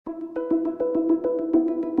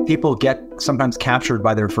People get sometimes captured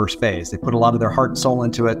by their first phase. They put a lot of their heart and soul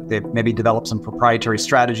into it. They maybe develop some proprietary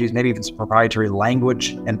strategies, maybe even some proprietary language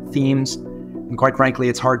and themes. And quite frankly,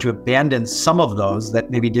 it's hard to abandon some of those that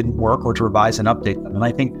maybe didn't work or to revise and update them. And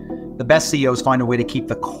I think the best CEOs find a way to keep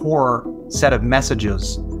the core set of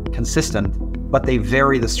messages consistent, but they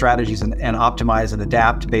vary the strategies and optimize and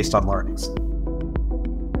adapt based on learnings.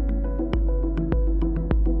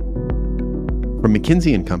 From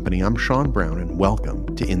McKinsey & Company, I'm Sean Brown, and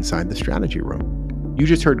welcome to Inside the Strategy Room. You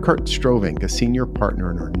just heard Kurt Strovink, a senior partner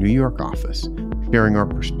in our New York office, sharing our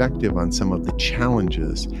perspective on some of the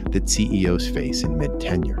challenges that CEOs face in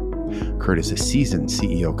mid-tenure. Kurt is a seasoned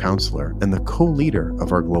CEO counselor and the co-leader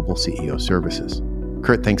of our global CEO services.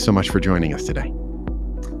 Kurt, thanks so much for joining us today.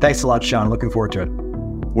 Thanks a lot, Sean. Looking forward to it.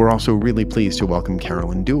 We're also really pleased to welcome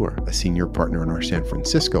Carolyn Dewar, a senior partner in our San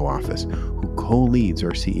Francisco office, who co-leads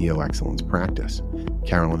our CEO Excellence practice.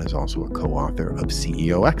 Carolyn is also a co-author of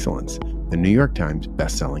CEO Excellence, the New York Times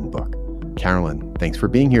best-selling book. Carolyn, thanks for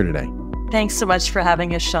being here today. Thanks so much for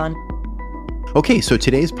having us, Sean. Okay, so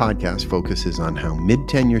today's podcast focuses on how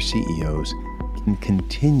mid-tenure CEOs can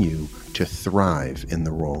continue to thrive in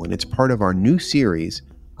the role, and it's part of our new series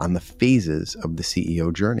on the phases of the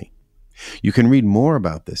CEO journey. You can read more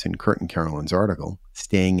about this in Kurt and Carolyn's article,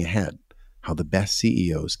 Staying Ahead, How the Best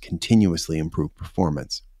CEOs Continuously Improve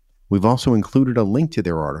Performance. We've also included a link to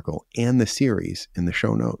their article and the series in the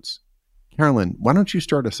show notes. Carolyn, why don't you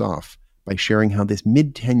start us off by sharing how this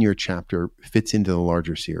mid-tenure chapter fits into the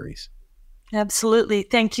larger series? Absolutely.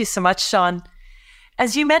 Thank you so much, Sean.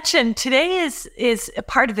 As you mentioned, today is a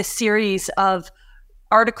part of a series of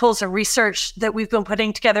articles and research that we've been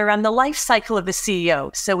putting together around the life cycle of a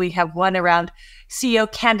CEO. So we have one around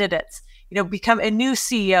CEO candidates, become a new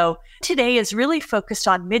CEO. Today is really focused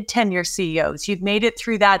on mid-tenure CEOs. You've made it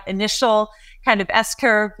through that initial kind of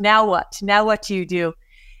S-curve. Now what? Now what do you do?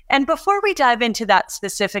 And before we dive into that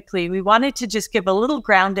specifically, we wanted to just give a little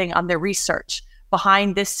grounding on the research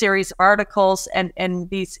behind this series of articles and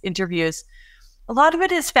these interviews. A lot of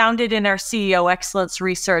it is founded in our CEO Excellence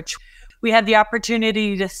research. We had the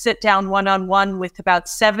opportunity to sit down one-on-one with about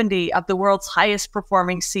 70 of the world's highest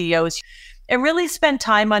performing CEOs and really spend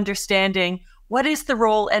time understanding what is the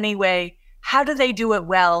role anyway, how do they do it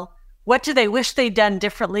well, what do they wish they'd done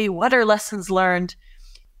differently, what are lessons learned.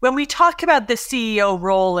 When we talk about the CEO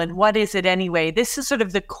role and what is it anyway, this is sort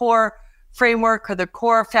of the core framework or the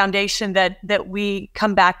core foundation that we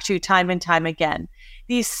come back to time and time again.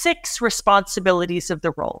 These 6 responsibilities of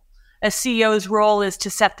the role. A CEO's role is to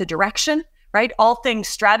set the direction, right? All things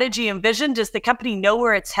strategy and vision. Does the company know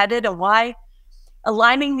where it's headed and why?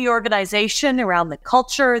 Aligning the organization around the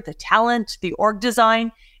culture, the talent, the org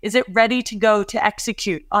design. Is it ready to go to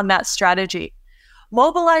execute on that strategy?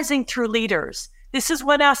 Mobilizing through leaders. This is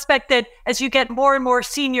one aspect that, as you get more and more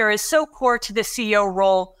senior, is so core to the CEO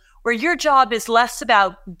role, where your job is less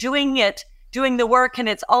about doing the work, and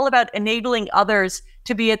it's all about enabling others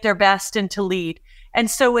to be at their best and to lead. And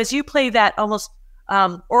so as you play that almost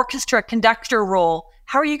orchestra conductor role,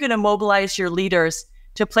 how are you going to mobilize your leaders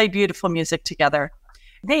to play beautiful music together?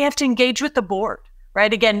 They have to engage with the board,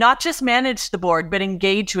 right? Again, not just manage the board, but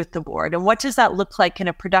engage with the board. And what does that look like in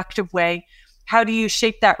a productive way? How do you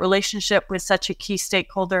shape that relationship with such a key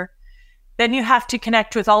stakeholder? Then you have to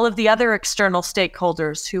connect with all of the other external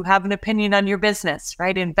stakeholders who have an opinion on your business,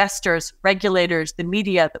 right? Investors, regulators, the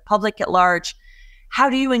media, the public at large. How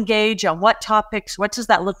do you engage on what topics? What does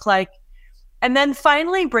that look like? And then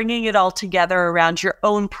finally, bringing it all together around your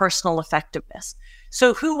own personal effectiveness.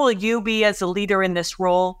 So who will you be as a leader in this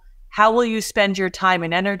role? How will you spend your time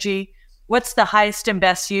and energy? What's the highest and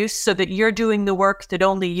best use so that you're doing the work that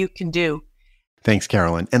only you can do? Thanks,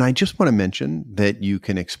 Carolyn. And I just want to mention that you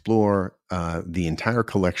can explore the entire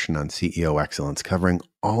collection on CEO Excellence, covering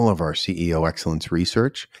all of our CEO Excellence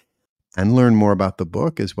research, and learn more about the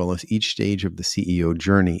book as well as each stage of the CEO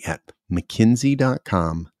journey at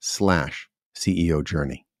mckinsey.com/CEO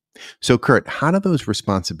journey. So Kurt, how do those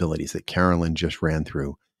responsibilities that Carolyn just ran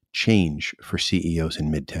through change for CEOs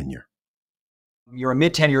in mid-tenure? You're a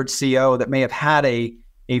mid-tenured CEO that may have had a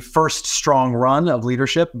first strong run of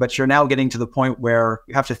leadership, but you're now getting to the point where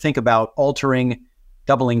you have to think about altering,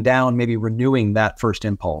 doubling down, maybe renewing that first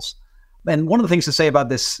impulse. And one of the things to say about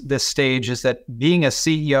this stage is that being a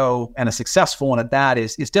CEO, and a successful one at that,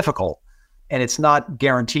 is difficult. And it's not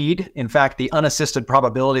guaranteed. In fact, the unassisted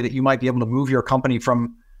probability that you might be able to move your company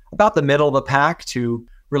from about the middle of the pack to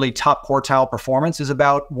really top quartile performance is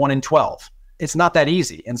about 1 in 12. It's not that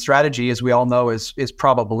easy. And strategy, as we all know, is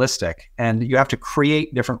probabilistic. And you have to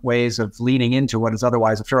create different ways of leaning into what is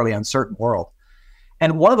otherwise a fairly uncertain world.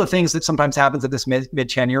 And one of the things that sometimes happens at this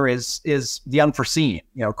mid-tenure is the unforeseen,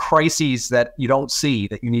 crises that you don't see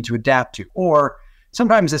that you need to adapt to. Or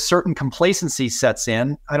sometimes a certain complacency sets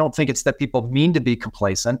in. I don't think it's that people mean to be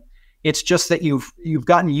complacent. It's just that you've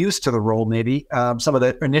gotten used to the role, maybe. Some of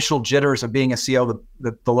the initial jitters of being a CEO,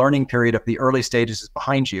 the learning period of the early stages is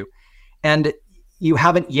behind you. And you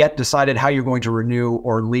haven't yet decided how you're going to renew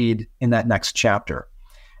or lead in that next chapter.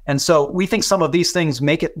 And so we think some of these things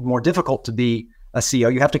make it more difficult to be a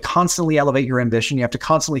CEO. You have to constantly elevate your ambition. You have to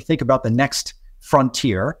constantly think about the next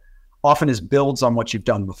frontier, often as builds on what you've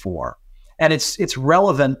done before. And it's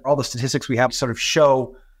relevant. All the statistics we have sort of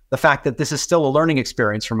show the fact that this is still a learning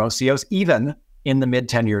experience for most CEOs, even in the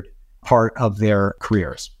mid-tenured part of their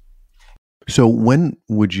careers. So when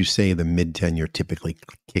would you say the mid-tenure typically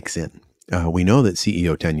kicks in? We know that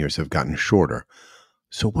CEO tenures have gotten shorter.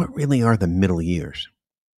 So what really are the middle years?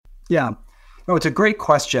 Yeah. No, it's a great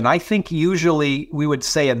question. I think usually we would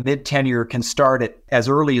say a mid-tenure can start at as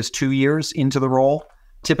early as 2 years into the role.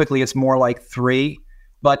 Typically, it's more like 3.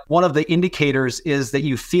 But one of the indicators is that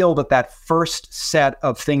you feel that first set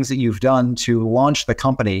of things that you've done to launch the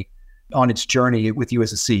company on its journey with you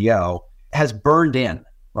as a CEO has burned in,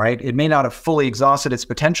 right? It may not have fully exhausted its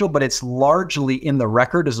potential, but it's largely in the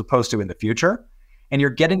record as opposed to in the future. And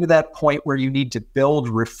you're getting to that point where you need to build,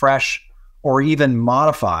 refresh, or even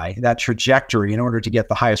modify that trajectory in order to get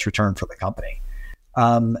the highest return for the company.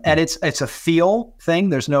 And it's a feel thing.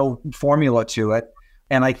 There's no formula to it.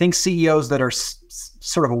 And I think CEOs that are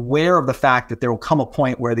sort of aware of the fact that there will come a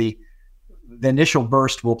point where the initial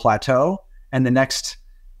burst will plateau and the next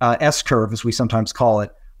S-curve, as we sometimes call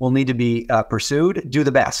it, will need to be pursued, do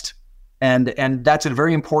the best. And that's a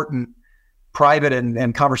very important private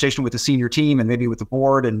and conversation with the senior team and maybe with the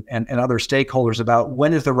board and other stakeholders about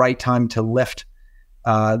when is the right time to lift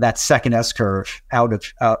that second S-curve out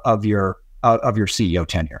of your CEO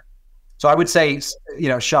tenure. So I would say,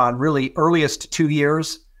 Sean, really earliest 2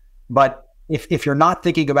 years, but if you're not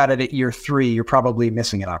thinking about it at year 3, you're probably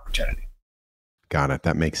missing an opportunity. Got it.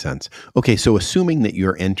 That makes sense. Okay, so assuming that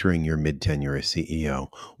you're entering your mid-tenure as CEO,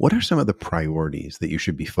 what are some of the priorities that you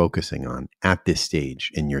should be focusing on at this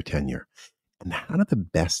stage in your tenure? And how do the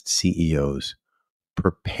best CEOs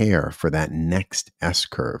prepare for that next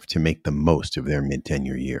S-curve to make the most of their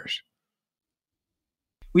mid-tenure years?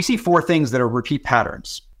 We see 4 things that are repeat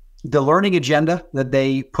patterns. The learning agenda that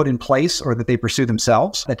they put in place or that they pursue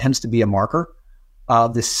themselves, that tends to be a marker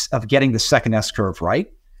of getting the second S-curve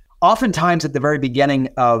right. Oftentimes at the very beginning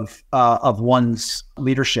of one's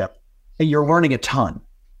leadership, you're learning a ton.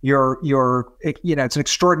 It's an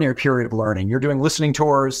extraordinary period of learning. You're doing listening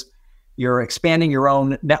tours. You're expanding your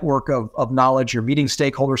own network of knowledge. You're meeting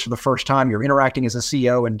stakeholders for the first time. You're interacting as a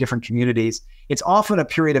CEO in different communities. It's often a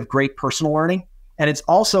period of great personal learning. And it's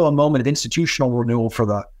also a moment of institutional renewal for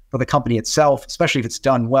the company itself, especially if it's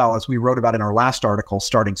done well, as we wrote about in our last article,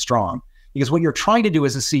 Starting Strong. Because what you're trying to do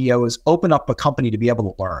as a CEO is open up a company to be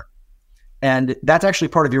able to learn. And that's actually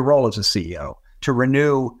part of your role as a CEO, to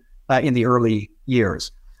renew in the early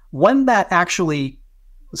years. When that actually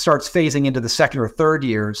starts phasing into the second or third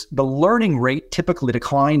years, the learning rate typically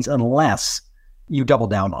declines unless you double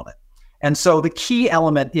down on it. And so the key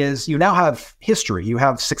element is you now have history, you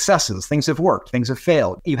have successes, things have worked, things have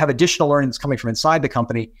failed. You have additional learnings coming from inside the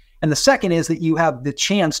company. And the second is that you have the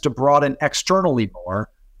chance to broaden externally more,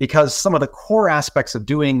 because some of the core aspects of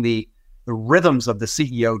doing the rhythms of the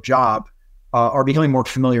CEO job are becoming more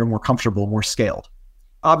familiar, more comfortable, more scaled.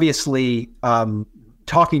 Obviously,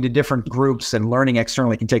 talking to different groups and learning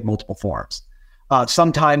externally can take multiple forms.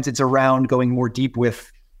 Sometimes it's around going more deep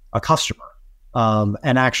with a customer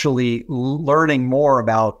and actually learning more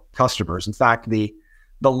about customers. In fact, the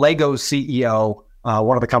Lego CEO,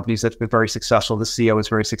 one of the companies that's been very successful, the CEO is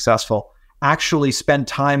very successful, actually spent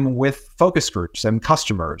time with focus groups and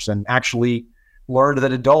customers and actually learned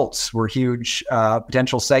that adults were huge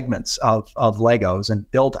potential segments of Legos and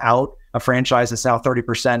built out a franchise that's now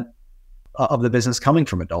 30% of the business coming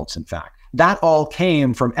from adults, in fact. That all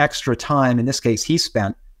came from extra time, in this case, he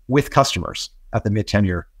spent with customers at the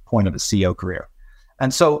mid-tenure point of his CEO career.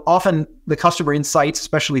 And so often the customer insights,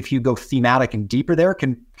 especially if you go thematic and deeper there,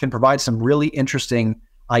 can provide some really interesting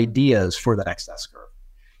ideas for the next S-curve.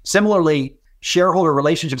 Similarly, shareholder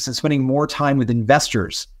relationships and spending more time with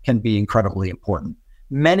investors can be incredibly important.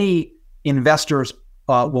 Many investors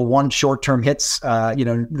will want short-term hits.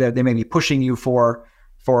 They may be pushing you for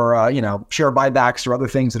share buybacks or other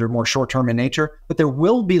things that are more short-term in nature, but there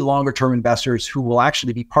will be longer-term investors who will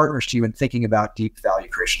actually be partners to you in thinking about deep value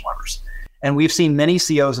creation levers. And we've seen many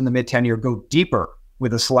CEOs in the mid-tenure go deeper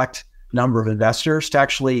with a select number of investors to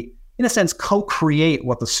actually, in a sense, co-create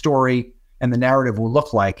what the story and the narrative will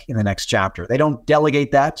look like in the next chapter. They don't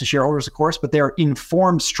delegate that to shareholders, of course, but they're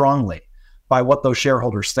informed strongly by what those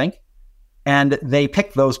shareholders think. And they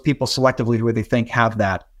pick those people selectively who they think have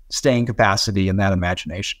that staying capacity and that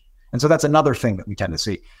imagination. And so that's another thing that we tend to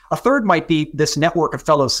see. A third might be this network of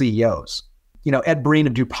fellow CEOs. Ed Breen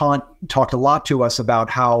of DuPont talked a lot to us about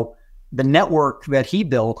how the network that he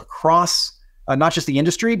built across not just the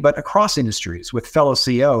industry, but across industries with fellow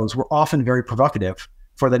CEOs were often very provocative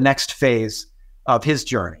for the next phase of his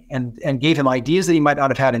journey and gave him ideas that he might not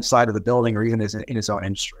have had inside of the building or even in his own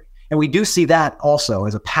industry. And we do see that also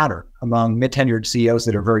as a pattern among mid-tenured CEOs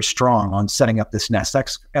that are very strong on setting up this next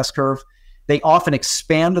S-curve. They often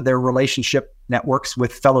expand their relationship networks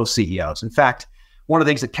with fellow CEOs. In fact, one of the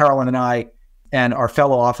things that Carolyn and I and our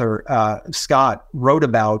fellow author, Scott, wrote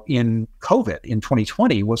about in COVID in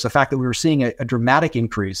 2020 was the fact that we were seeing a dramatic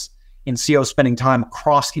increase in CEOs spending time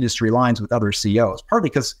across industry lines with other CEOs, partly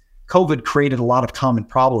because COVID created a lot of common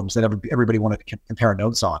problems that everybody wanted to compare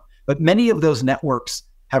notes on. But many of those networks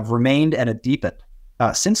have remained and have deepened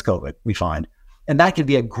since COVID, we find. And that can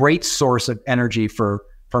be a great source of energy for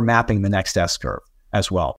mapping the next S-curve as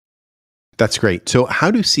well. That's great. So how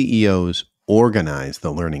do CEOs organize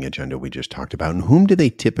the learning agenda we just talked about, and whom do they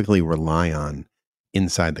typically rely on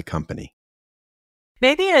inside the company?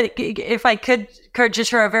 Maybe if I could, Kurt, just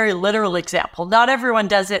share a very literal example. Not everyone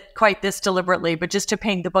does it quite this deliberately, but just to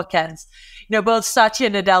paint the bookends. Both Satya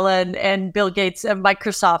Nadella and Bill Gates of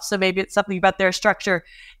Microsoft, so maybe it's something about their structure,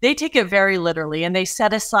 they take it very literally, and they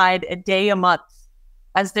set aside a day a month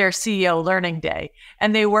as their CEO learning day.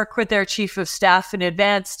 And they work with their chief of staff in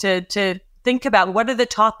advance to think about what are the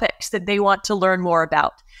topics that they want to learn more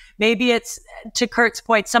about. Maybe it's, to Kurt's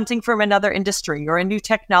point, something from another industry or a new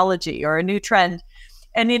technology or a new trend.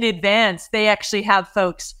 And in advance, they actually have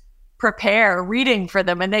folks prepare reading for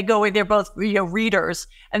them. And they go away, they're both readers,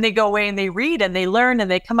 and they go away and they read and they learn and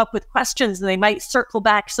they come up with questions, and they might circle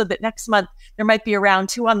back so that next month there might be a round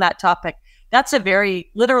 2 on that topic. That's a very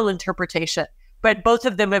literal interpretation, but both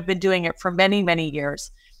of them have been doing it for many, many years.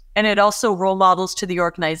 And it also role models to the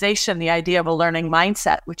organization the idea of a learning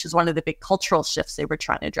mindset, which is one of the big cultural shifts they were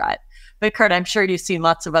trying to drive. But Kurt, I'm sure you've seen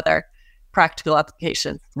lots of other practical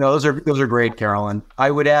applications. No, those are great, Carolyn.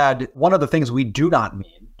 I would add one of the things we do not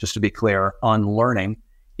mean, just to be clear, on learning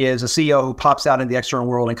is a CEO who pops out in the external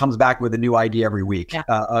world and comes back with a new idea every week. Yeah.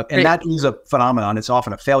 And that is a phenomenon. It's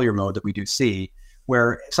often a failure mode that we do see,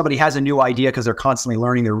 where somebody has a new idea because they're constantly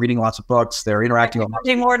learning, they're reading lots of books, they're interacting.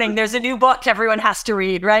 Every morning, there's a new book everyone has to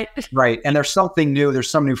read, right? Right. And there's something new, there's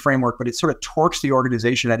some new framework, but it sort of torques the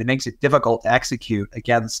organization and it makes it difficult to execute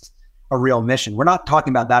against a real mission. We're not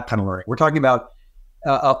talking about that kind of learning. We're talking about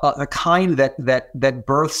a kind that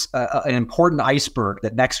births an important iceberg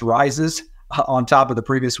that next rises on top of the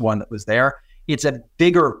previous one that was there. It's a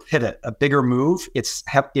bigger pivot, a bigger move. It's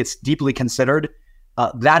deeply considered.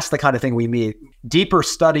 That's the kind of thing we mean. Deeper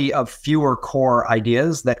study of fewer core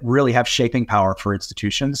ideas that really have shaping power for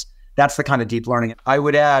institutions. That's the kind of deep learning. I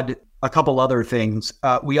would add a couple other things.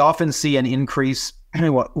 We often see an increase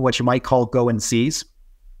in what you might call go and sees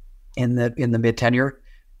in the mid-tenure.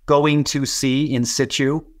 Going to see in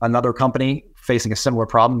situ another company facing a similar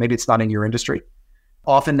problem. Maybe it's not in your industry.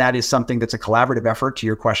 Often that is something that's a collaborative effort, to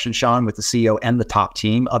your question, Sean, with the CEO and the top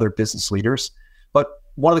team, other business leaders. But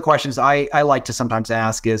one of the questions I like to sometimes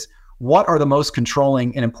ask is, what are the most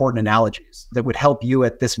controlling and important analogies that would help you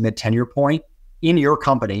at this mid-tenure point in your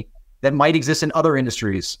company that might exist in other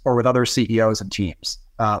industries or with other CEOs and teams?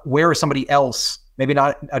 Where is somebody else, maybe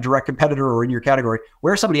not a direct competitor or in your category,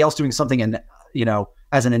 where is somebody else doing something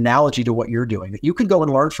as an analogy to what you're doing that you could go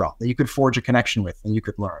and learn from, that you could forge a connection with and you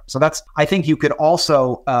could learn? So I think you could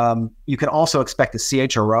also expect the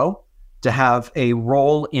CHRO to have a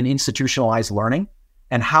role in institutionalized learning.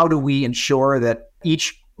 And how do we ensure that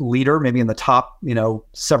each leader, maybe in the top,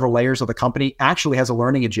 several layers of the company, actually has a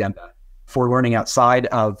learning agenda for learning outside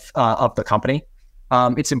of the company?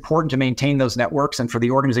 It's important to maintain those networks and for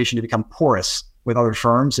the organization to become porous with other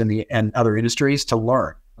firms and other industries to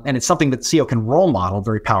learn. And it's something that CEO can role model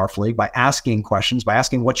very powerfully by asking questions, by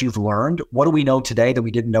asking what you've learned. What do we know today that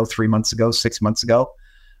we didn't know 3 months ago, 6 months ago?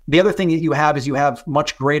 The other thing that you have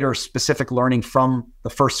much greater specific learning from the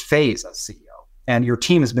first phase as CEO. And your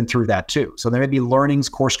team has been through that too. So there may be learnings,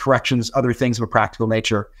 course corrections, other things of a practical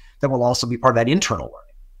nature that will also be part of that internal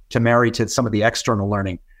learning to marry to some of the external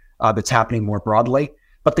learning that's happening more broadly.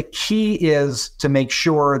 But the key is to make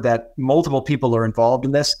sure that multiple people are involved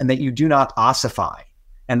in this and that you do not ossify,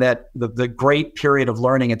 and that the great period of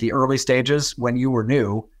learning at the early stages when you were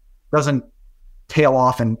new doesn't tail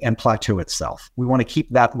off and plateau itself. We want to keep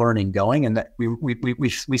that learning going, and that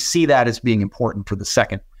we see that as being important for the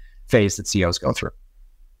second phase that CEOs go through.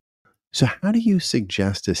 So how do you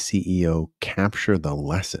suggest a CEO capture the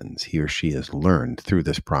lessons he or she has learned through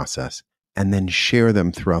this process and then share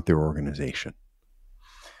them throughout their organization?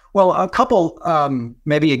 Well, a couple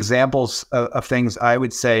maybe examples of things I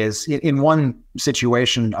would say is in one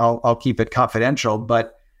situation, I'll keep it confidential,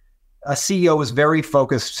 but a CEO was very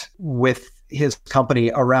focused with his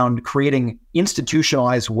company around creating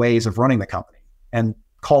institutionalized ways of running the company and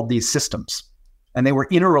called these systems. And they were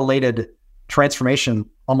interrelated transformation,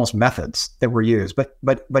 almost methods that were used.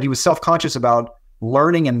 But he was self-conscious about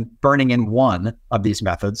learning and burning in one of these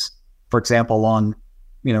methods. For example, on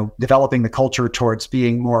developing the culture towards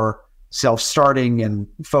being more self-starting and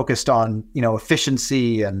focused on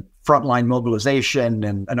efficiency and frontline mobilization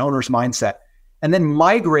and an owner's mindset. And then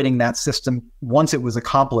migrating that system once it was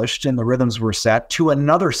accomplished and the rhythms were set to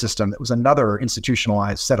another system that was another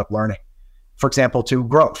institutionalized set of learning. For example, to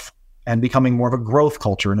growth and becoming more of a growth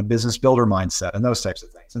culture and a business builder mindset and those types of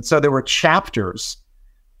things. And so there were chapters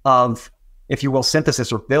of, if you will,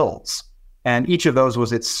 synthesis or builds. And each of those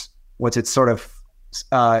was its sort of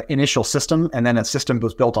initial system. And then a system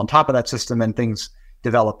was built on top of that system and things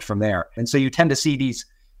developed from there. And so you tend to see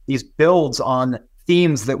these builds on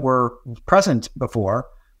themes that were present before,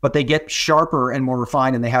 but they get sharper and more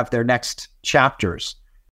refined and they have their next chapters.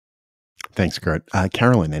 Thanks, Kurt.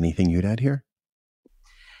 Carolyn, anything you'd add here?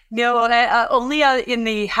 No, only in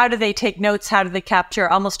the how do they take notes, how do they capture?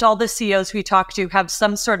 Almost all the CEOs we talk to have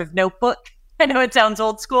some sort of notebook. I know it sounds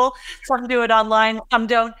old school. Some do it online, some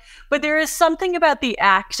don't. But there is something about the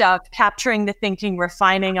act of capturing the thinking,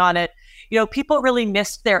 refining on it. People really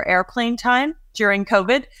missed their airplane time during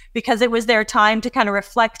COVID because it was their time to kind of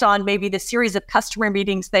reflect on maybe the series of customer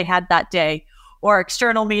meetings they had that day or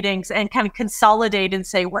external meetings and kind of consolidate and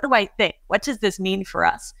say, what do I think? What does this mean for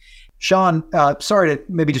us? Sean, sorry to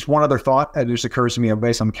maybe just one other thought that just occurs to me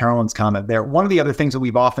based on Carolyn's comment there. One of the other things that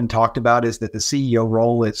we've often talked about is that the CEO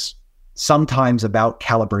role is sometimes about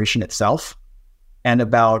calibration itself and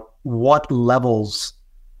about what levels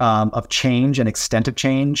of change and extent of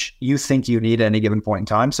change you think you need at any given point in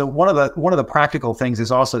time. So one of the practical things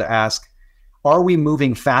is also to ask, are we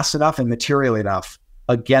moving fast enough and materially enough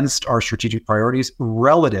against our strategic priorities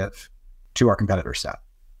relative to our competitor set?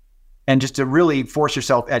 And just to really force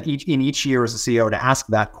yourself in each year as a CEO to ask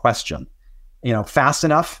that question, fast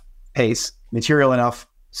enough, pace, material enough,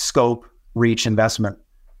 scope, reach, investment.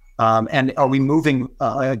 And are we moving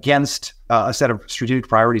against a set of strategic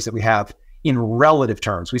priorities that we have in relative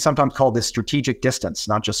terms? We sometimes call this strategic distance,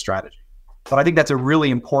 not just strategy. But I think that's a really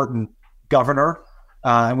important governor.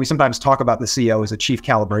 And we sometimes talk about the CEO as a chief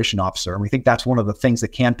calibration officer. And we think that's one of the things that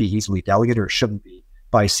can't be easily delegated or shouldn't be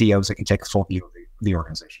by CEOs that can take a full view of the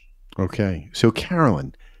organization. Okay. So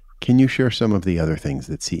Carolyn, can you share some of the other things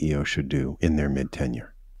that CEOs should do in their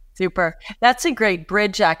mid-tenure? Super. That's a great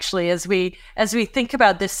bridge, actually, as we think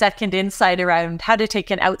about this second insight around how to take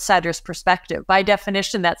an outsider's perspective. By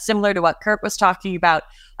definition, that's similar to what Kurt was talking about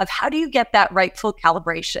of how do you get that rightful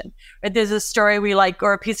calibration. Right? There's a story we like,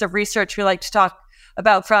 or a piece of research we like to talk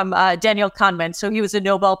about from Daniel Kahneman. So he was a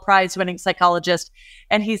Nobel Prize winning psychologist,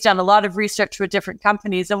 and he's done a lot of research with different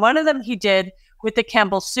companies. And one of them he did with the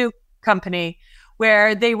Campbell Soup Company,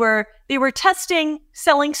 where they were testing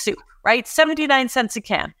selling soup, right? 79 cents a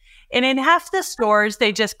can. And in half the stores,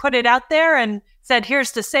 they just put it out there and said,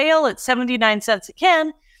 here's the sale, it's 79 cents a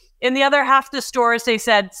can. In the other half the stores, they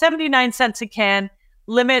said 79 cents a can,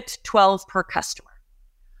 limit 12 per customer.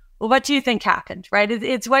 Well, what do you think happened, right?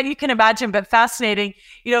 It's what you can imagine, but fascinating.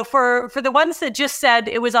 For the ones that just said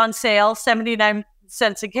it was on sale, 79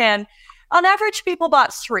 cents a can, on average, people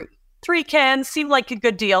bought three. 3 cans seemed like a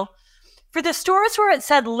good deal. For the stores where it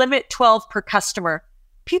said limit 12 per customer,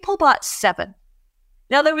 people bought 7.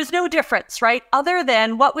 Now, there was no difference, right? Other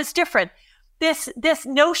than what was different. This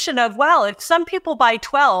notion of, well, if some people buy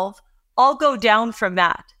 12, I'll go down from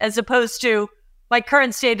that, as opposed to my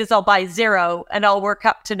current state is I'll buy 0 and I'll work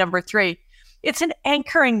up to number 3. It's an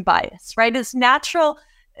anchoring bias, right? It's natural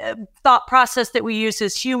thought process that we use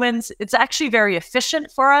as humans. It's actually very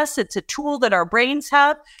efficient for us. It's a tool that our brains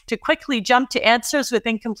have to quickly jump to answers with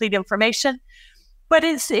incomplete information. But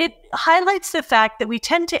it highlights the fact that we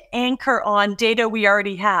tend to anchor on data we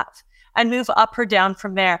already have and move up or down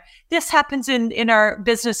from there. This happens in our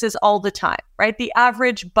businesses all the time, right? The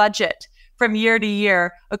average budget from year to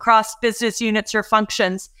year across business units or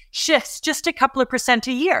functions shifts just a couple of %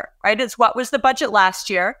 a year, right? It's what was the budget last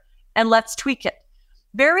year, and let's tweak it.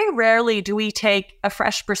 Very rarely do we take a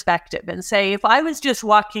fresh perspective and say, if I was just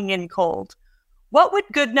walking in cold, what would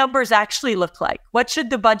good numbers actually look like? What should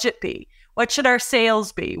the budget be? What should our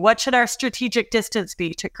sales be? What should our strategic distance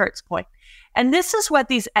be, to Kurt's point? And this is what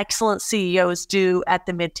these excellent CEOs do at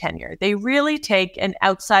the mid-tenure. They really take an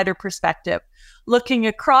outsider perspective, looking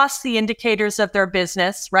across the indicators of their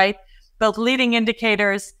business, right? Both leading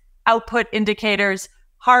indicators, output indicators,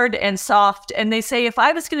 hard and soft. And they say, if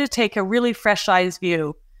I was going to take a really fresh eyes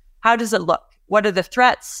view, how does it look? What are the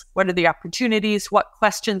threats? What are the opportunities? What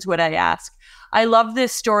questions would I ask? I love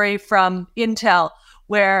this story from Intel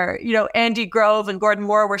where, Andy Grove and Gordon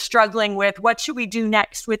Moore were struggling with what should we do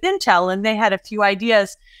next with Intel? And they had a few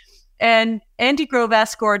ideas. And Andy Grove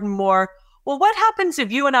asked Gordon Moore, well, what happens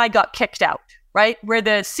if you and I got kicked out, right? We're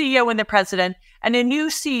the CEO and the president, and a new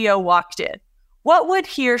CEO walked in. What would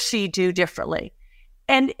he or she do differently?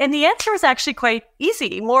 And the answer was actually quite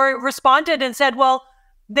easy. Moore responded and said, well,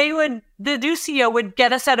 the new CEO would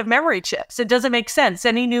get us out of memory chips. It doesn't make sense.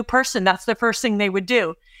 Any new person, that's the first thing they would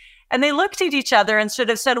do. And they looked at each other and sort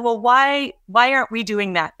of said, well, why aren't we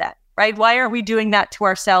doing that then, right? Why aren't we doing that to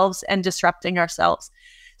ourselves and disrupting ourselves?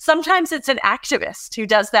 Sometimes it's an activist who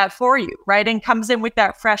does that for you, right? And comes in with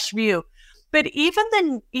that fresh view. But even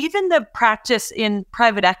the practice in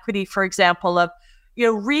private equity, for example, of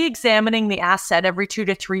re-examining the asset every 2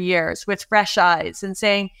 to 3 years with fresh eyes and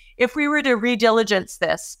saying, if we were to re-diligence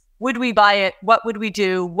this, would we buy it? What would we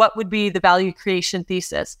do? What would be the value creation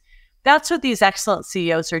thesis? That's what these excellent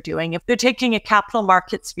CEOs are doing. If they're taking a capital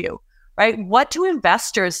markets view, right? What do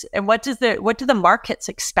investors and what do the markets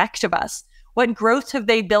expect of us? What growth have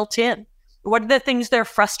they built in? What are the things they're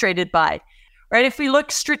frustrated by? Right? If we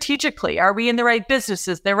look strategically, are we in the right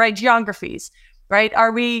businesses, the right geographies? Right?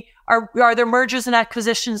 Are there mergers and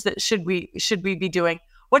acquisitions that should we be doing?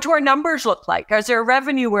 What do our numbers look like? Is there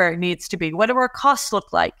revenue where it needs to be? What do our costs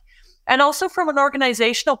look like? And also from an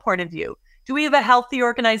organizational point of view, do we have a healthy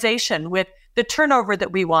organization with the turnover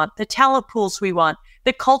that we want, the talent pools we want,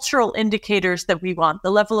 the cultural indicators that we want, the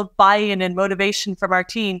level of buy-in and motivation from our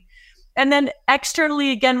team? And then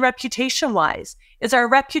externally, again, reputation-wise, is our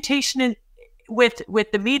reputation with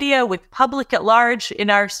the media, with public at large, in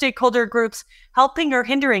our stakeholder groups, helping or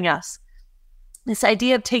hindering us? This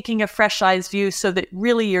idea of taking a fresh eyes view so that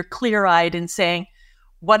really you're clear-eyed and saying,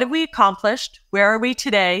 what have we accomplished? Where are we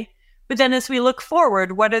today? But then as we look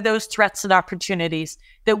forward, what are those threats and opportunities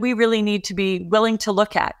that we really need to be willing to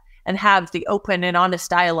look at and have the open and honest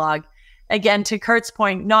dialogue? Again, to Kurt's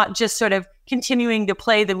point, not just sort of continuing to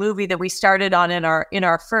play the movie that we started on in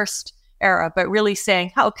our first era, but really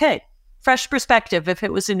saying, okay, fresh perspective. If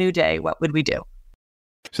it was a new day, what would we do?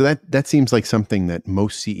 So that seems like something that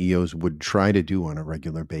most CEOs would try to do on a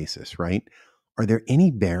regular basis, right? Are there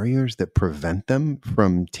any barriers that prevent them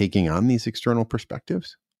from taking on these external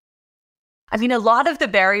perspectives? I mean, a lot of the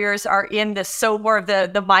barriers are in the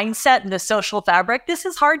mindset and the social fabric. This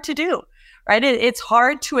is hard to do, right? It's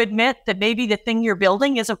hard to admit that maybe the thing you're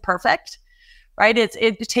building isn't perfect, right?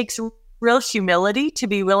 It takes real humility to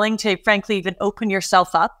be willing to, frankly, even open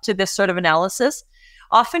yourself up to this sort of analysis.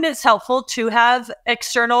 Often it's helpful to have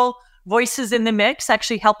external voices in the mix,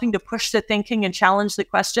 actually helping to push the thinking and challenge the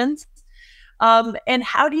questions. And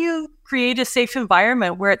how do you create a safe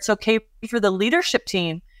environment where it's okay for the leadership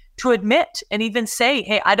team to admit and even say,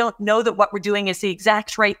 hey, I don't know that what we're doing is the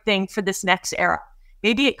exact right thing for this next era.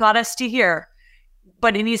 Maybe it got us to here,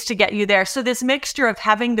 but it needs to get you there. So this mixture of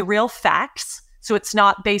having the real facts, so it's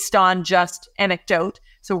not based on just anecdote.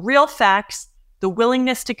 So real facts, the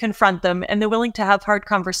willingness to confront them, and the willing to have hard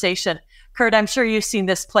conversation. Kurt, I'm sure you've seen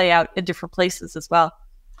this play out in different places as well.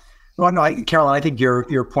 Well, no, Caroline, I think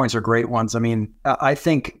your points are great ones. I mean, I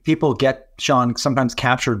think people get, Sean, sometimes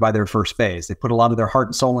captured by their first phase. They put a lot of their heart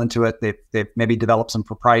and soul into it. They've maybe developed some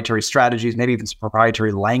proprietary strategies, maybe even some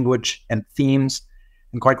proprietary language and themes.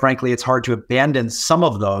 And quite frankly, it's hard to abandon some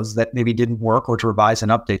of those that maybe didn't work or to revise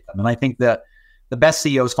and update them. And I think that the best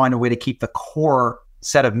CEOs find a way to keep the core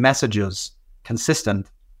set of messages consistent,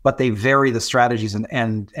 but they vary the strategies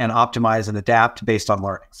and optimize and adapt based on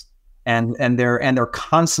learnings. And they're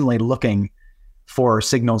constantly looking for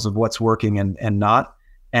signals of what's working and not,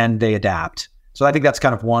 and they adapt. So I think that's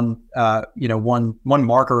kind of one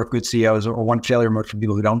marker of good CEOs, or one failure mode for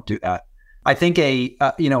people who don't do that. I think and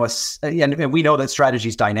we know that strategy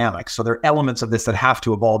is dynamic. So there are elements of this that have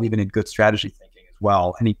to evolve even in good strategy thinking as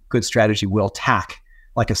well. Any good strategy will tack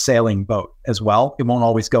like a sailing boat as well. It won't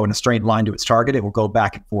always go in a straight line to its target. It will go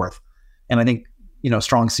back and forth. And I think,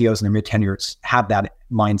 strong CEOs in their mid-tenures have that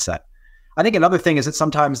mindset. I think another thing is that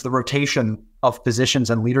sometimes the rotation of positions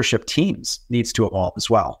and leadership teams needs to evolve as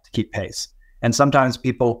well to keep pace. And sometimes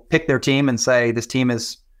people pick their team and say, this team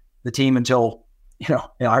is the team until,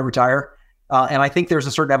 I retire. And I think there's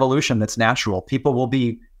a certain evolution that's natural. People will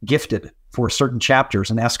be gifted for certain chapters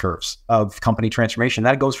and S-curves of company transformation.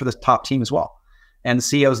 That goes for the top team as well. and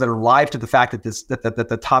CEOs that are alive to the fact that that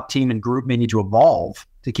the top team and group may need to evolve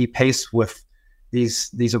to keep pace with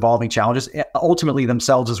these evolving challenges, ultimately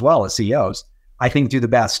themselves as well as CEOs, I think do the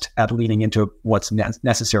best at leaning into what's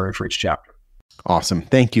necessary for each chapter. Awesome.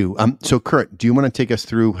 Thank you. So Kurt, do you want to take us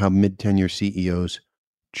through how mid-tenure CEOs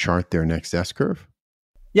chart their next S-curve?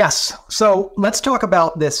 Yes. So let's talk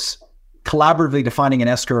about this collaboratively defining an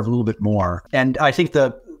S-curve a little bit more. And I think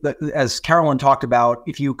as Carolyn talked about,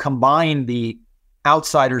 if you combine the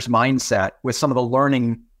outsider's mindset with some of the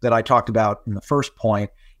learning that I talked about in the first point,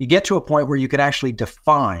 you get to a point where you can actually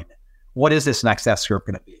define what is this next S-curve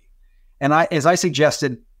going to be. And as I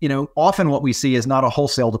suggested, often what we see is not a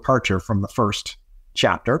wholesale departure from the first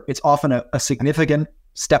chapter. It's often a significant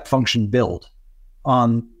step function build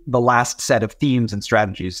on the last set of themes and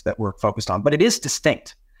strategies that we're focused on. But it is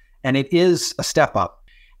distinct and it is a step up.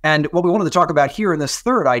 And what we wanted to talk about here in this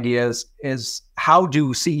third idea is how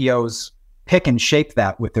do CEOs pick and shape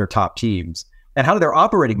that with their top teams? And how do their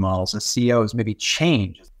operating models as CEOs maybe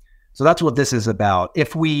change? So that's what this is about.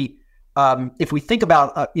 If we think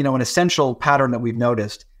about an essential pattern that we've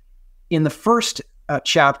noticed in the first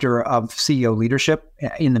chapter of CEO leadership,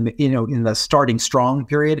 in the starting strong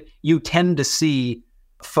period, you tend to see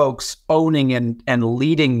folks owning and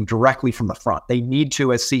leading directly from the front. They need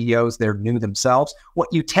to, as CEOs, they're new themselves. What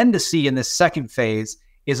you tend to see in this second phase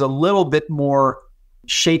is a little bit more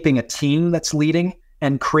shaping a team that's leading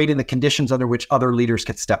and creating the conditions under which other leaders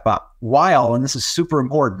can step up, while, and this is super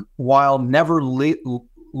important, while never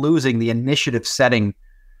losing the initiative setting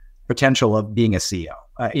potential of being a CEO.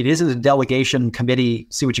 It isn't a delegation committee,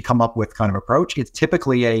 see what you come up with kind of approach. It's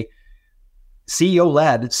typically a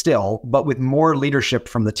CEO-led still, but with more leadership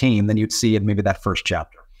from the team than you'd see in maybe that first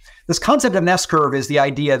chapter. This concept of an S-curve is the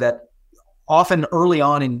idea that often early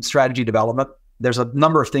on in strategy development, there's a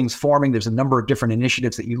number of things forming. There's a number of different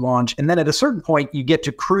initiatives that you launch. And then at a certain point, you get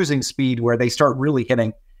to cruising speed where they start really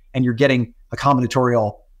hitting and you're getting a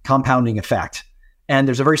combinatorial compounding effect. And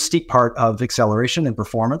there's a very steep part of acceleration and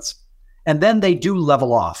performance. And then they do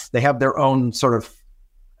level off. They have their own sort of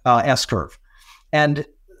S-curve. And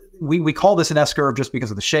we call this an S-curve just because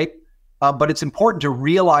of the shape. But it's important to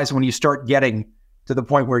realize when you start getting to the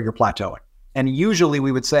point where you're plateauing. And usually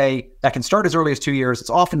we would say that can start as early as 2 years. It's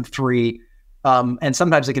often 3. And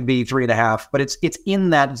sometimes it can be 3.5, but it's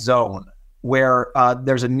in that zone where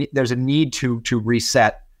there's a need to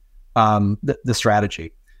reset the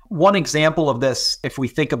strategy. One example of this, if we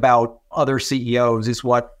think about other CEOs, is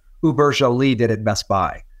what Hubert Joly did at Best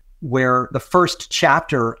Buy, where the first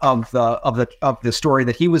chapter of the story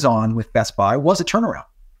that he was on with Best Buy was a turnaround,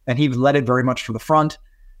 and he led it very much from the front,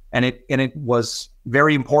 and it was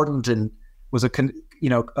very important and was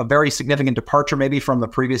a very significant departure maybe from the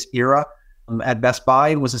previous era at Best Buy,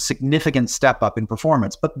 and was a significant step up in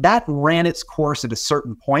performance. But that ran its course at a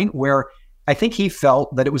certain point where I think he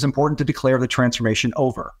felt that it was important to declare the transformation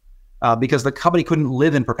over, because the company couldn't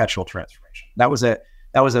live in perpetual transformation. That was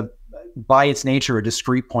by its nature a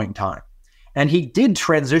discrete point in time. And he did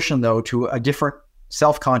transition though to a different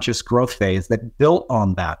self-conscious growth phase that built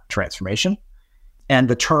on that transformation and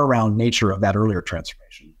the turnaround nature of that earlier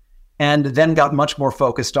transformation, and then got much more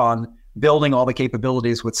focused on building all the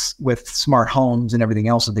capabilities with smart homes and everything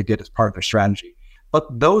else that they did as part of their strategy.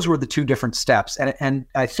 But those were the two different steps. And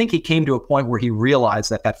I think he came to a point where he realized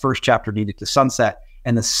that first chapter needed to sunset,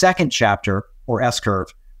 and the second chapter, or S-curve,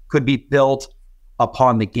 could be built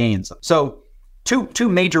upon the gains. So two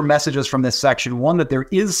major messages from this section. One, that there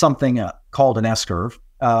is something called an S-curve,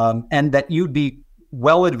 and that you'd be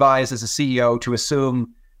well advised as a CEO to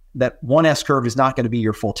assume that one S-curve is not going to be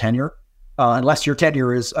your full tenure, unless your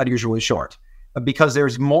tenure is unusually short, because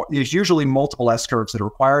there's usually multiple S-curves that are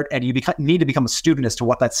required, and you need to become a student as to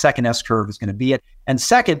what that second S-curve is going to be. And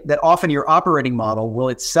second, that often your operating model will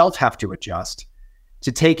itself have to adjust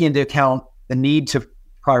to take into account the need to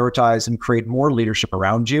prioritize and create more leadership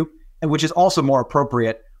around you, and which is also more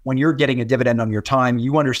appropriate when you're getting a dividend on your time.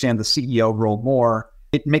 You understand the CEO role more.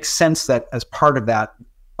 It makes sense that as part of that,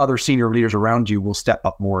 other senior leaders around you will step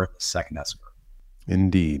up more at the second S-curve.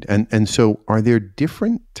 Indeed. And so are there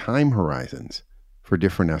different time horizons for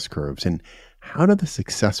different S-curves? And how do the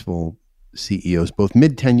successful CEOs, both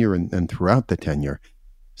mid-tenure and throughout the tenure,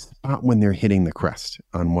 spot when they're hitting the crest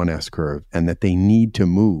on one S-curve and that they need to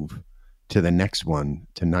move to the next one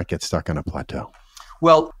to not get stuck on a plateau?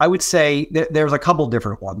 Well, I would say there's a couple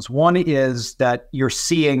different ones. One is that you're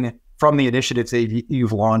seeing from the initiatives that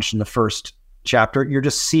you've launched in the first chapter, you're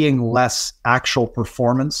just seeing less actual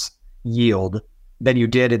performance yield than you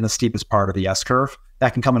did in the steepest part of the S-curve.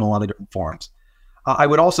 That can come in a lot of different forms. I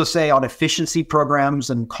would also say on efficiency programs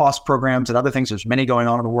and cost programs and other things, there's many going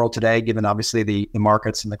on in the world today, given obviously the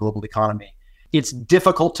markets and the global economy. It's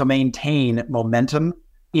difficult to maintain momentum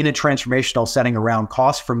in a transformational setting around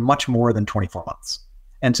cost for much more than 24 months.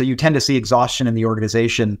 And so you tend to see exhaustion in the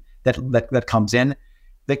organization that comes in.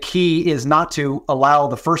 The key is not to allow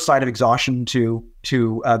the first sign of exhaustion to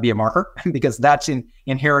be a marker, because that's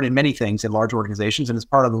inherent in many things in large organizations, and it's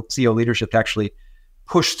part of the CEO leadership to actually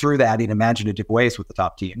push through that in imaginative ways with the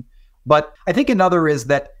top team. But I think another is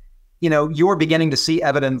that, you're beginning to see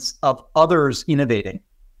evidence of others innovating,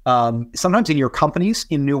 sometimes in your companies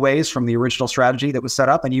in new ways from the original strategy that was set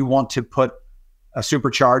up, and you want to put a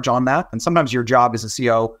supercharge on that. And sometimes your job as a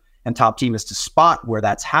CEO and top team is to spot where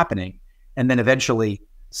that's happening and then eventually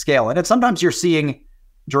scale it. And sometimes you're seeing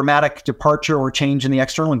dramatic departure or change in the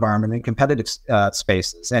external environment in competitive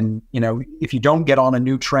spaces. And, if you don't get on a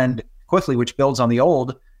new trend quickly, which builds on the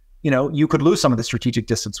old, you could lose some of the strategic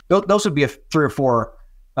distance. Those would be 3 or 4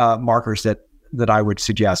 markers that I would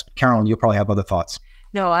suggest. Carolyn, you'll probably have other thoughts.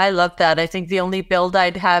 No, I love that. I think the only build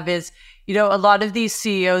I'd have is, a lot of these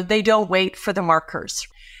CEOs, they don't wait for the markers.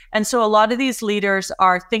 And so a lot of these leaders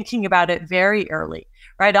are thinking about it very early,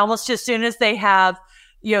 right? Almost as soon as they have,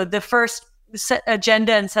 the first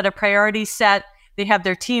agenda and set of priorities set, they have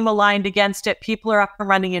their team aligned against it, people are up and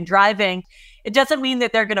running and driving. It doesn't mean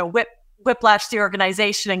that they're going to whiplash the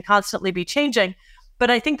organization and constantly be changing.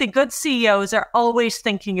 But I think the good CEOs are always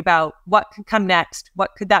thinking about what could come next,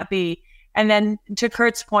 what could that be? And then to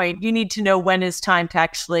Kurt's point, you need to know when is time to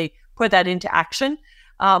actually put that into action.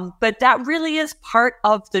 But that really is part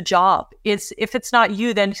of the job. If it's not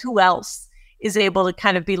you, then who else is able to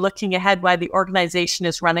kind of be looking ahead while the organization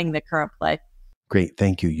is running the current play? Great,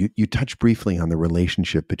 thank you. You touched briefly on the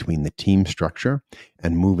relationship between the team structure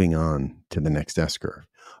and moving on to the next S-curve.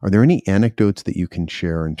 Are there any anecdotes that you can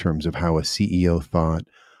share in terms of how a CEO thought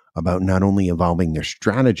about not only evolving their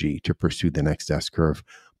strategy to pursue the next S-curve,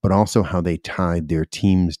 but also how they tied their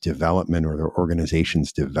team's development or their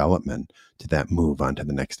organization's development to that move onto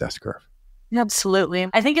the next S-curve? Absolutely.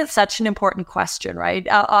 I think it's such an important question, right?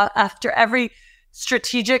 After every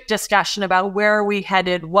strategic discussion about where are we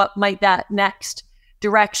headed, what might that next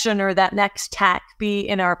direction or that next tack be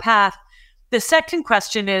in our path, the second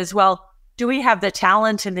question is, well, do we have the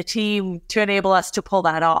talent and the team to enable us to pull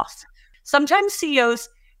that off? Sometimes CEOs,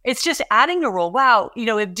 it's just adding a role. Wow,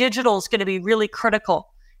 if digital is going to be really critical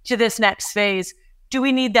to this next phase, do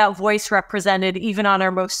we need that voice represented even on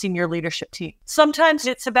our most senior leadership team? Sometimes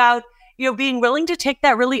it's about, being willing to take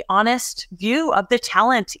that really honest view of the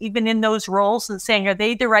talent, even in those roles, and saying, are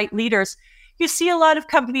they the right leaders? You see a lot of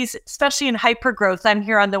companies, especially in hypergrowth. I'm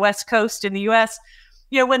here on the West Coast in the US,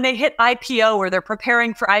 when they hit IPO or they're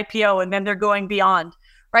preparing for IPO and then they're going beyond,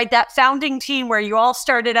 right? That founding team where you all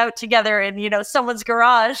started out together in, someone's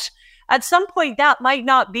garage, at some point that might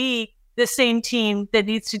not be the same team that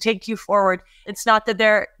needs to take you forward. It's not that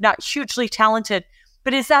they're not hugely talented,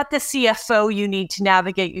 but is that the CFO you need to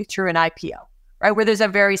navigate you through an IPO, right? Where there's a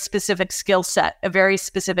very specific skill set, a very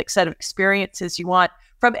specific set of experiences you want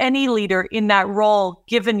from any leader in that role,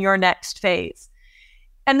 given your next phase.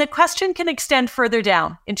 And the question can extend further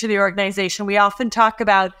down into the organization. We often talk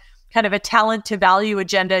about kind of a talent to value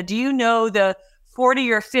agenda. Do you know the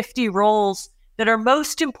 40 or 50 roles that are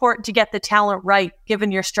most important to get the talent right,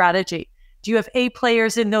 given your strategy? Do you have A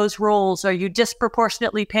players in those roles? Are you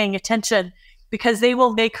disproportionately paying attention because they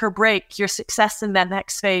will make or break your success in that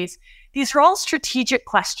next phase? These are all strategic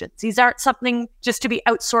questions. These aren't something just to be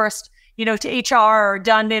outsourced, to HR or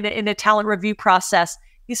done in a talent review process.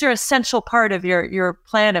 These are an essential part of your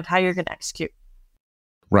plan of how you're going to execute.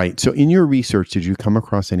 Right. So in your research, did you come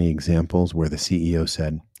across any examples where the CEO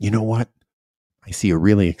said, you know what? I see a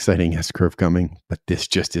really exciting S-curve coming, but this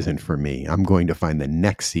just isn't for me. I'm going to find the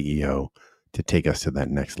next CEO to take us to that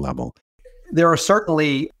next level. There are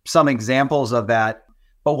certainly some examples of that,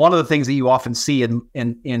 but one of the things that you often see in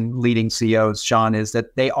leading CEOs, Sean, is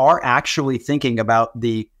that they are actually thinking about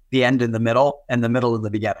the end in the middle and the middle in the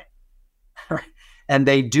beginning. And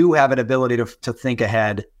they do have an ability to think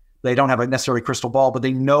ahead. They don't have a necessarily crystal ball, but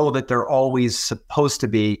they know that they're always supposed to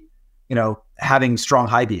be, having strong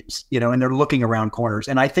high beams, and they're looking around corners.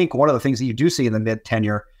 And I think one of the things that you do see in the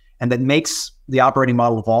mid-tenure and that makes the operating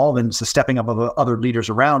model evolve and the stepping up of other leaders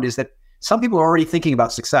around is that some people are already thinking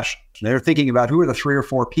about succession. They're thinking about who are the 3 or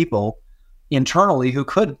 4 people internally who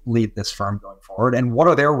could lead this firm going forward, and what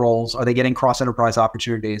are their roles? Are they getting cross-enterprise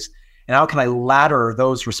opportunities? And how can I ladder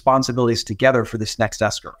those responsibilities together for this next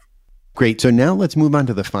S-curve? Great. So now let's move on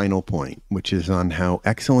to the final point, which is on how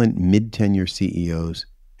excellent mid-tenure CEOs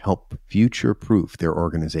help future-proof their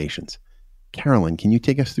organizations. Carolyn, can you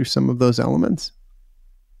take us through some of those elements?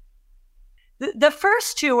 The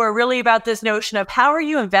first two are really about this notion of how are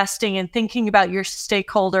you investing and thinking about your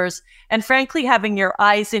stakeholders, and frankly, having your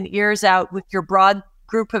eyes and ears out with your broad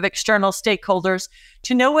group of external stakeholders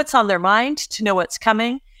to know what's on their mind, to know what's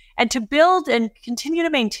coming, and to build and continue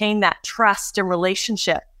to maintain that trust and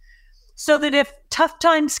relationship so that if tough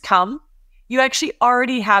times come, you actually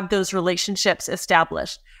already have those relationships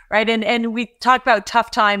established, right? And we talk about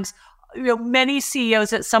tough times. Many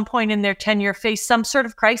CEOs at some point in their tenure face some sort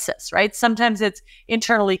of crisis, right? Sometimes it's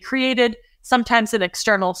internally created, sometimes an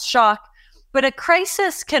external shock, but a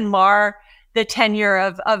crisis can mar the tenure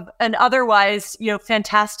of an otherwise,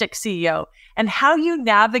 fantastic CEO. And how you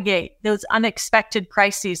navigate those unexpected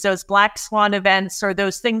crises, those black swan events, or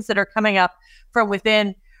those things that are coming up from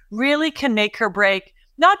within really can make or break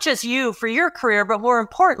not just you for your career, but more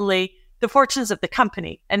importantly, the fortunes of the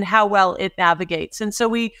company and how well it navigates. And so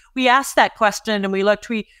we asked that question, and we were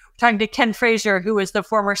talking to Ken Frazier, who was the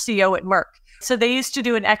former CEO at Merck. So they used to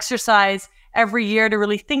do an exercise every year to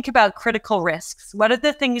really think about critical risks. What are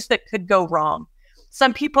the things that could go wrong?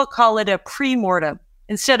 Some people call it a pre-mortem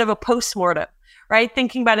instead of a post-mortem, right?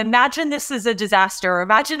 Thinking about, imagine this is a disaster, or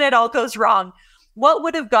imagine it all goes wrong. What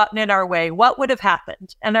would have gotten in our way? What would have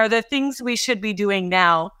happened? And are there things we should be doing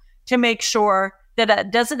now to make sure that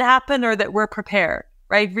it doesn't happen or that we're prepared,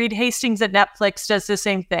 right? Reed Hastings at Netflix does the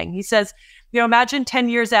same thing. He says, imagine 10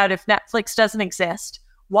 years out if Netflix doesn't exist.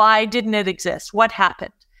 Why didn't it exist? What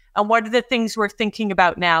happened? And what are the things we're thinking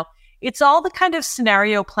about now? It's all the kind of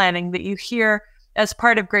scenario planning that you hear as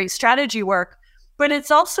part of great strategy work, but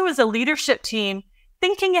it's also as a leadership team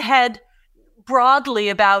thinking ahead broadly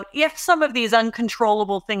about if some of these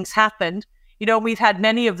uncontrollable things happened. We've had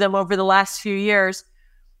many of them over the last few years.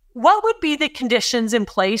 What would be the conditions in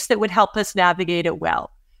place that would help us navigate it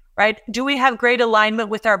well, right? Do we have great alignment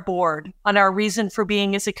with our board on our reason for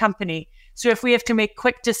being as a company? So if we have to make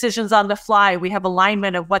quick decisions on the fly, we have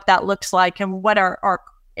alignment of what that looks like and what our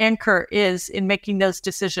anchor is in making those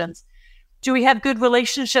decisions. Do we have good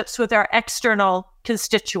relationships with our external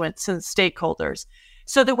constituents and stakeholders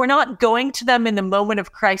so that we're not going to them in the moment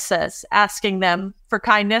of crisis, asking them for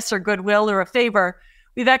kindness or goodwill or a favor?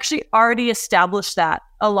 We've actually already established that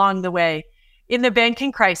along the way. In the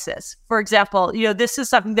banking crisis, for example, this is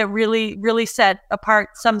something that really, really set apart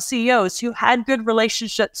some CEOs who had good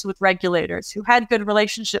relationships with regulators, who had good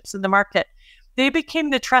relationships in the market. They became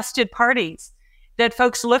the trusted parties that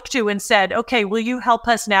folks looked to and said, okay, will you help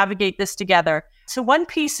us navigate this together? So one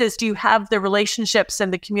piece is, do you have the relationships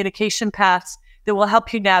and the communication paths that will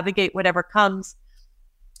help you navigate whatever comes?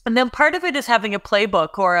 And then part of it is having a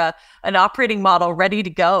playbook or an operating model ready to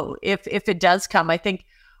go if it does come. I think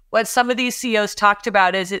what some of these CEOs talked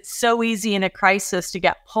about is it's so easy in a crisis to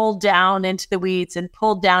get pulled down into the weeds and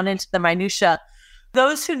pulled down into the minutia.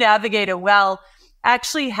 Those who navigate it well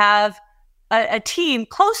actually have a team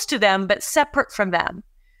close to them, but separate from them,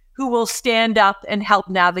 who will stand up and help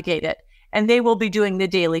navigate it. And they will be doing the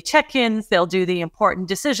daily check-ins. They'll do the important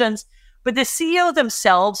decisions. But the CEO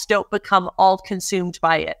themselves don't become all consumed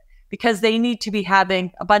by it because they need to be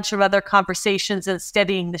having a bunch of other conversations and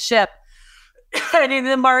steadying the ship. And in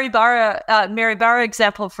the Mary Barra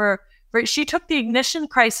example, she took the ignition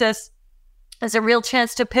crisis as a real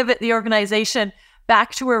chance to pivot the organization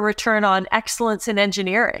back to a return on excellence in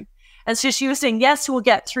engineering. And so she was saying, yes, we'll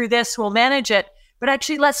get through this, we'll manage it, but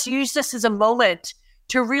actually let's use this as a moment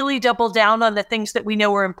to really double down on the things that we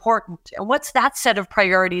know are important. And what's that set of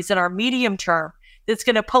priorities in our medium term that's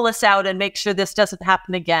going to pull us out and make sure this doesn't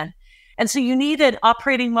happen again? And so you need an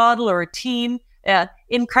operating model or a team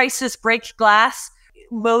in crisis break glass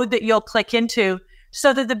mode that you'll click into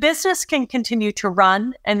so that the business can continue to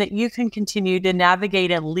run and that you can continue to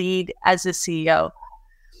navigate and lead as a CEO.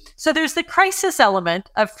 So there's the crisis element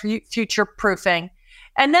of future proofing.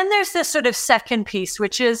 And then there's this sort of second piece,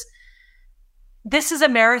 which is this is a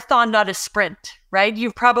marathon, not a sprint, right?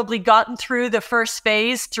 You've probably gotten through the first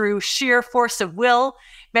phase through sheer force of will.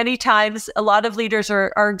 Many times, a lot of leaders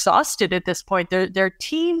are exhausted at this point. Their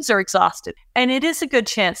teams are exhausted. And it is a good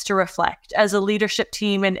chance to reflect as a leadership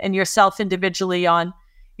team and yourself individually on,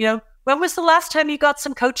 when was the last time you got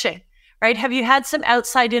some coaching, right? Have you had some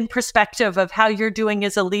outside-in perspective of how you're doing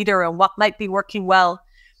as a leader and what might be working well?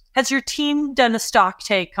 Has your team done a stock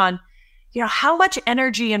take on how much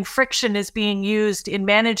energy and friction is being used in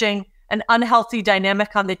managing an unhealthy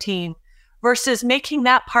dynamic on the team versus making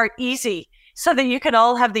that part easy so that you can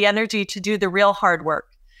all have the energy to do the real hard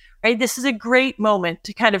work, right? This is a great moment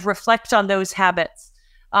to kind of reflect on those habits,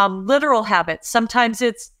 literal habits. Sometimes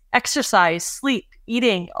it's exercise, sleep,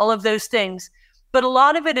 eating, all of those things. But a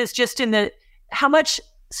lot of it is just in how much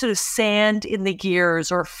sort of sand in the gears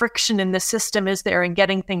or friction in the system is there in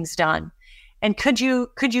getting things done. And could you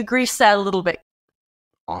grease that a little bit?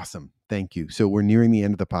 Awesome. Thank you. So we're nearing the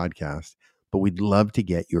end of the podcast, but we'd love to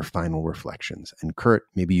get your final reflections. And Kurt,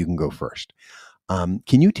 maybe you can go first.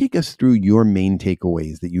 Can you take us through your main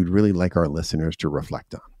takeaways that you'd really like our listeners to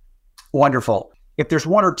reflect on? Wonderful. If there's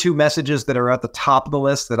one or two messages that are at the top of the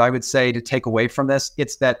list that I would say to take away from this,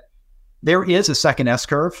 it's that there is a second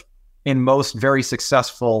S-curve in most very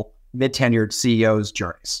successful mid-tenured CEOs'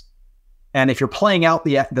 journeys. And if you're playing out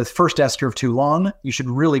the first S-curve too long, you should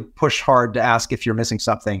really push hard to ask if you're missing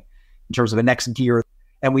something in terms of a next gear.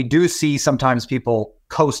 And we do see sometimes people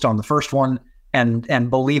coast on the first one and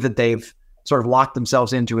believe that they've sort of locked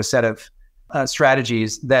themselves into a set of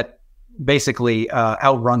strategies that basically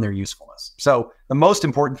outrun their usefulness. So the most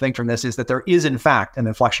important thing from this is that there is, in fact, an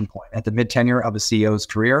inflection point at the mid-tenure of a CEO's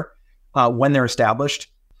career when they're established.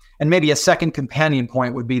 And maybe a second companion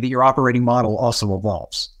point would be that your operating model also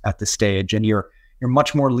evolves at this stage, and you're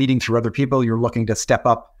much more leading through other people. You're looking to step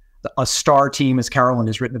up a star team, as Carolyn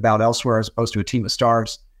has written about elsewhere, as opposed to a team of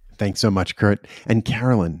stars. Thanks so much, Kurt. And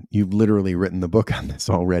Carolyn, you've literally written the book on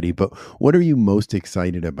this already, but what are you most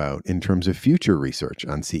excited about in terms of future research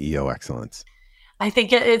on CEO excellence? I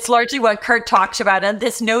think it's largely what Kurt talked about, and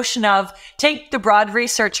this notion of take the broad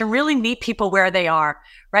research and really meet people where they are,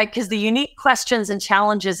 right? Because the unique questions and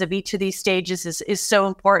challenges of each of these stages is so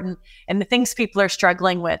important, and the things people are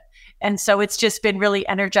struggling with. And so it's just been really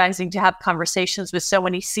energizing to have conversations with so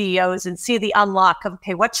many CEOs and see the unlock of,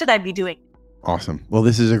 okay, what should I be doing? Awesome. Well,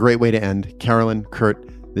 this is a great way to end. Carolyn, Kurt,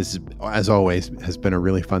 this, as always, has been a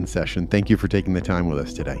really fun session. Thank you for taking the time with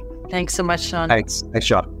us today. Thanks so much, Sean. Thanks,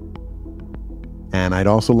 Sean. And I'd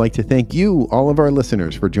also like to thank you, all of our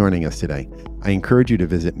listeners, for joining us today. I encourage you to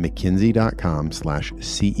visit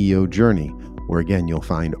mckinsey.com/CEO Journey, where again, you'll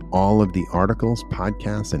find all of the articles,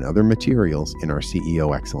 podcasts, and other materials in our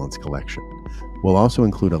CEO Excellence collection. We'll also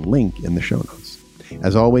include a link in the show notes.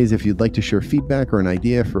 As always, if you'd like to share feedback or an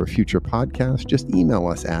idea for a future podcast, just email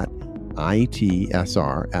us at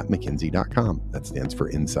itsr@mckinsey.com. That stands for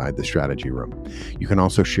Inside the Strategy Room. You can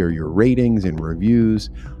also share your ratings and reviews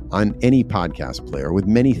on any podcast player, with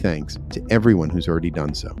many thanks to everyone who's already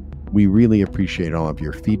done so. We really appreciate all of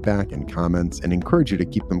your feedback and comments and encourage you to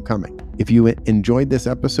keep them coming. If you enjoyed this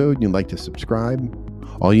episode and you'd like to subscribe,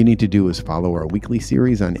 all you need to do is follow our weekly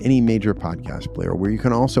series on any major podcast player, where you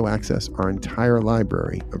can also access our entire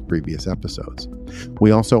library of previous episodes.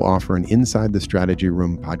 We also offer an Inside the Strategy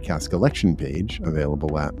Room podcast collection page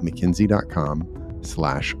available at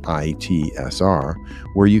mckinsey.com/ITSR,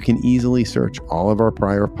 where you can easily search all of our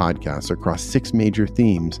prior podcasts across 6 major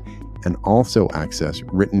themes and also access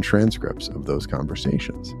written transcripts of those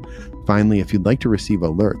conversations. Finally, if you'd like to receive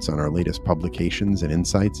alerts on our latest publications and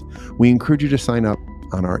insights, we encourage you to sign up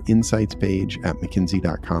on our insights page at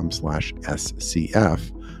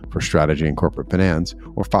mckinsey.com/SCF for strategy and corporate finance,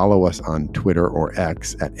 or follow us on Twitter or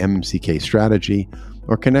X at MCK Strategy,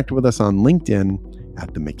 or connect with us on LinkedIn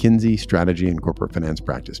at the McKinsey Strategy and Corporate Finance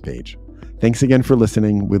Practice page. Thanks again for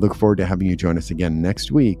listening. We look forward to having you join us again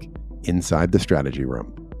next week inside the Strategy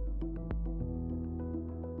Room.